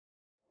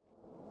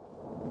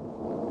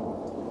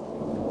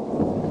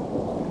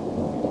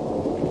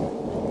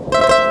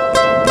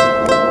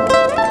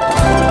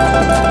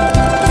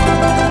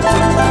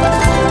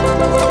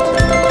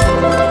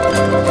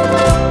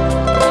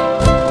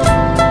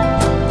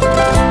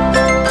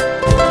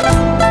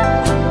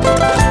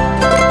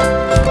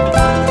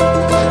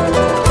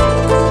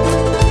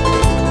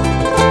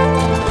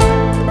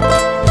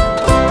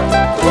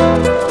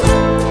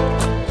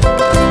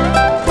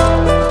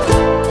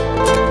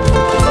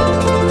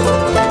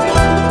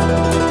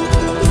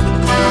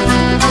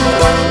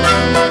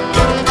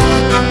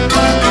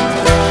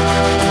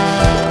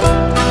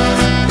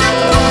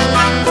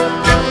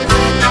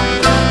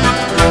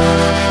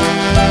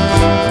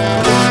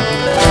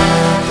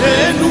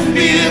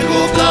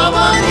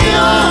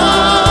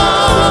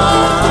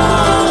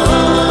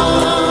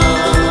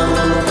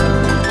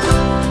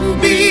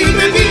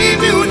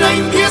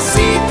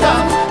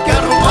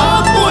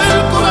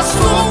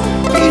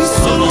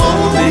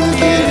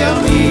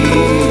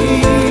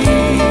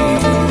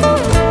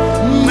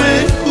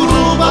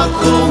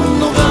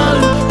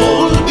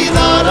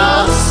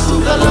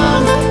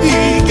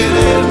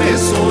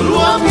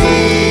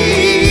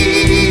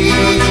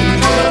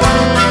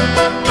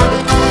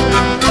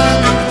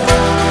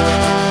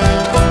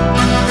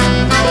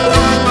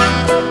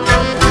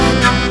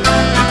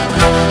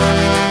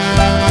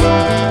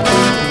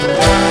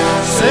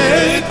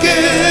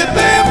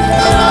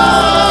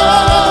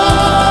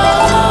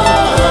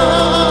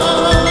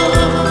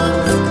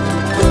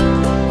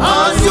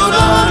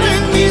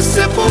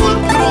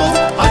sepulcro,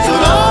 a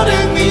llorar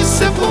en mi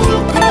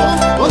sepulcro,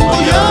 cuando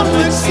ya no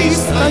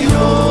exista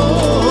yo.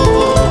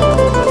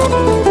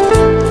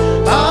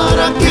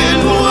 ¿Para qué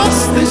lo has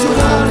de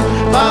llorar?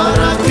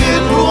 ¿Para qué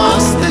lo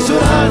has de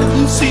llorar?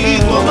 Si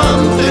tu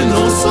amante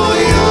no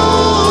soy yo.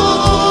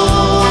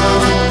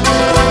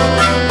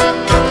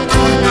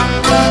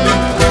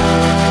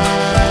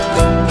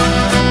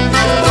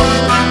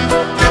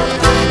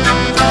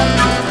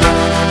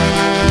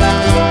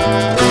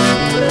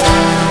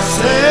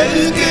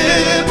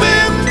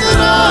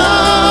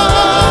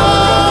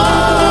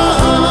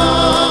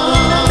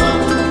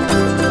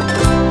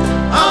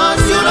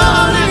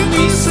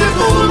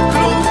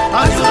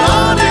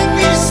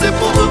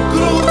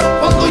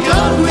 Cuando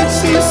ya no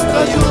exista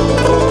yo.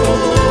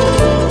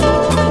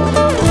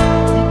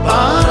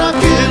 ¿Para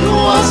qué lo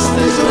has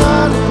de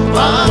llorar?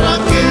 ¿Para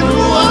qué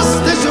lo has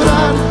de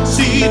llorar?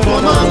 Si tu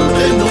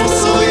amante no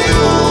soy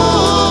yo.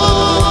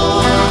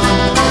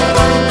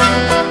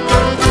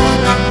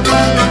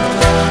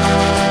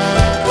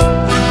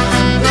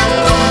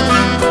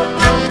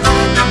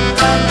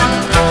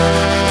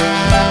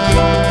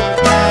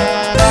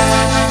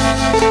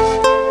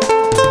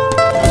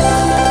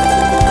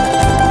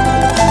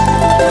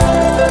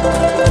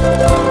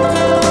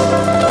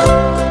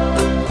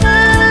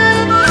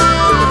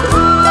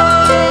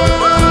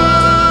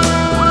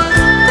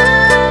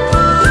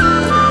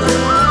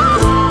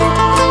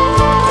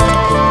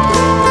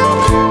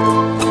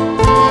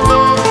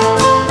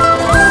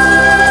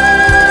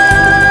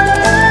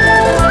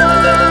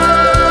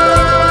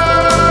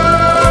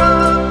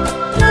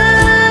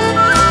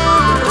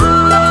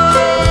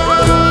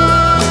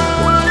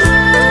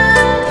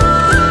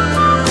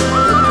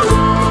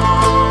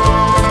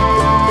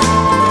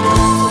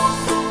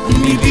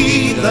 Mi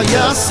vida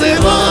ya se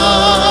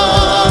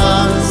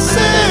va,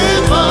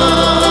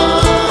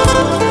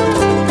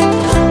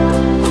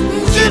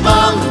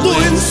 llevando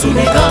en su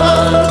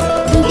unidad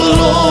un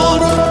dolor,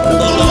 un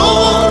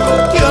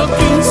dolor que al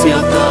fin se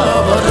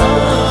acabará.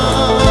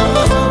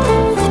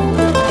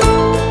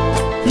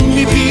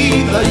 Mi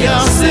vida ya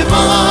se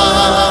va,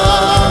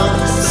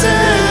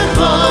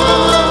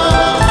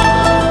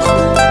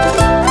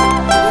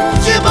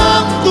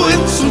 llevando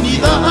en su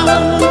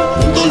unidad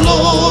un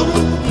dolor,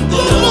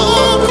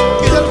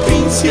 que al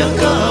fin se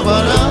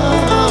acabará.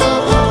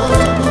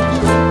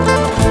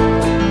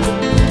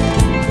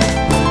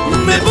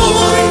 Me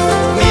voy,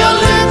 me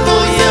alejo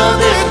ya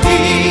de ti,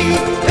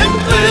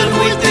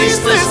 enfermo y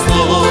triste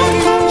estoy,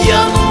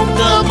 ya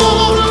nunca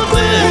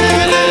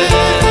volveré.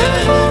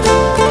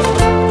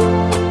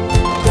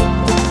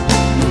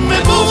 Me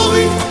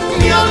voy,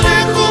 me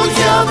alejo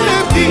ya de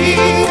ti,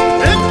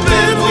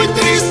 enfermo y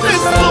triste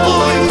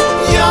estoy,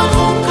 ya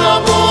nunca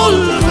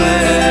volveré.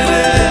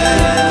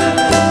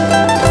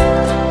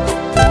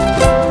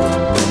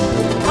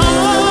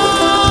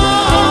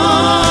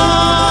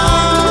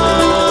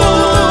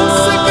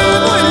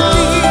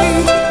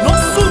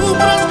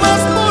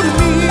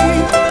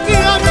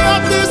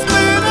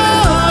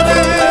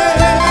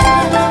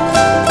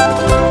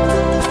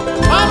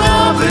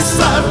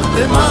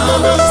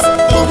 Más,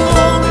 como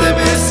te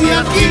ves y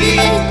aquí,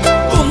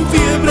 con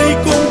fiebre y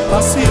con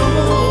pasión,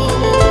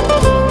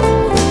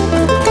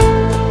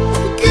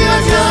 que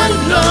allá en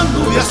la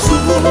nube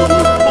azul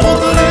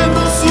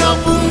podremos ya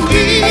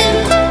fungir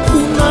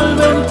un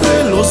alma entre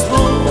los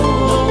dos.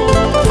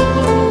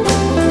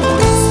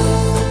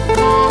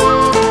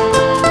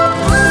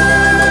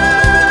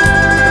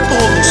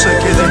 Todo se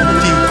queda en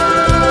ti,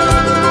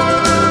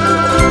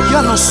 ya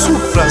no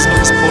sufras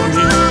más por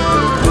mí.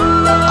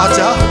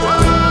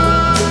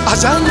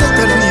 Allá en la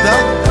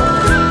eternidad,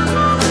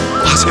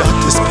 allá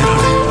te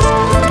esperaré.